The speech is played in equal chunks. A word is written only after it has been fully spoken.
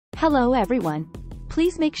Hello everyone.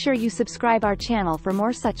 Please make sure you subscribe our channel for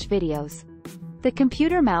more such videos. The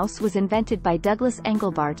computer mouse was invented by Douglas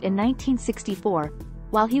Engelbart in 1964,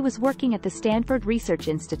 while he was working at the Stanford Research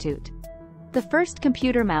Institute. The first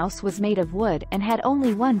computer mouse was made of wood and had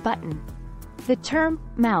only one button. The term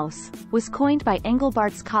mouse was coined by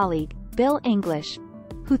Engelbart's colleague, Bill English,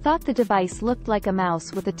 who thought the device looked like a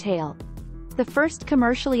mouse with a tail. The first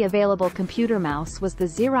commercially available computer mouse was the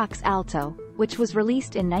Xerox Alto, which was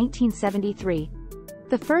released in 1973.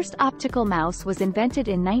 The first optical mouse was invented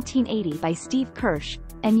in 1980 by Steve Kirsch,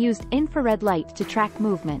 and used infrared light to track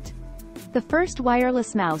movement. The first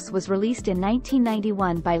wireless mouse was released in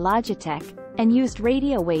 1991 by Logitech, and used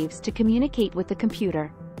radio waves to communicate with the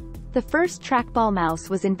computer. The first trackball mouse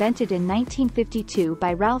was invented in 1952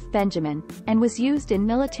 by Ralph Benjamin, and was used in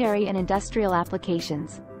military and industrial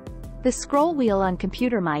applications. The scroll wheel on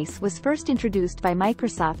computer mice was first introduced by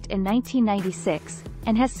Microsoft in 1996,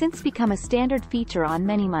 and has since become a standard feature on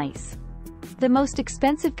many mice. The most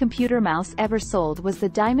expensive computer mouse ever sold was the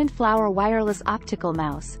Diamond Flower Wireless Optical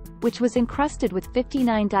Mouse, which was encrusted with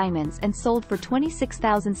 59 diamonds and sold for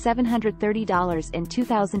 $26,730 in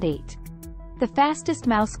 2008. The fastest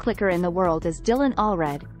mouse clicker in the world is Dylan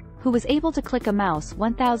Allred, who was able to click a mouse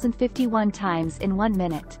 1,051 times in 1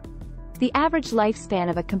 minute. The average lifespan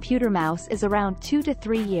of a computer mouse is around 2 to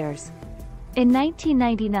 3 years. In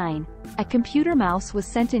 1999, a computer mouse was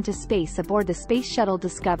sent into space aboard the Space Shuttle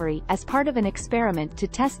Discovery as part of an experiment to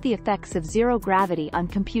test the effects of zero gravity on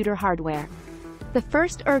computer hardware. The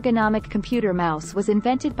first ergonomic computer mouse was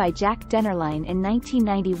invented by Jack Dennerlein in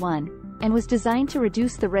 1991, and was designed to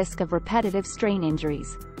reduce the risk of repetitive strain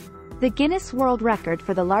injuries. The Guinness World Record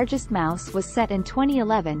for the largest mouse was set in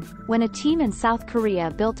 2011, when a team in South Korea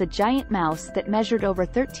built a giant mouse that measured over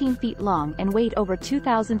 13 feet long and weighed over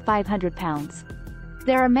 2,500 pounds.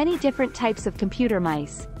 There are many different types of computer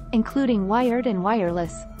mice, including wired and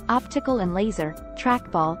wireless, optical and laser,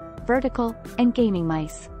 trackball, vertical, and gaming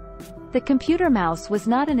mice. The computer mouse was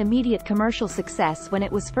not an immediate commercial success when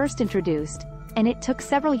it was first introduced, and it took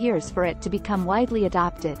several years for it to become widely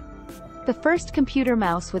adopted. The first computer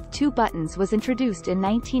mouse with 2 buttons was introduced in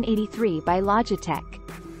 1983 by Logitech.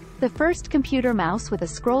 The first computer mouse with a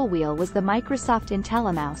scroll wheel was the Microsoft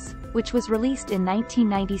IntelliMouse, which was released in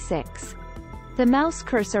 1996. The mouse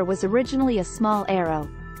cursor was originally a small arrow,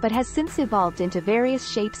 but has since evolved into various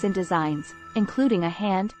shapes and designs, including a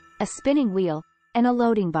hand, a spinning wheel, and a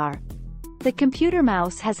loading bar. The computer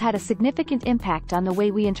mouse has had a significant impact on the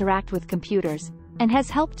way we interact with computers, and has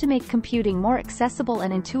helped to make computing more accessible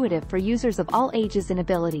and intuitive for users of all ages and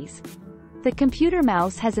abilities. The computer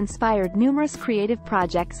mouse has inspired numerous creative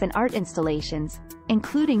projects and art installations,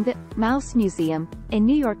 including the Mouse Museum in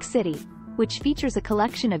New York City, which features a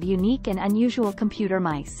collection of unique and unusual computer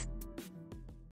mice.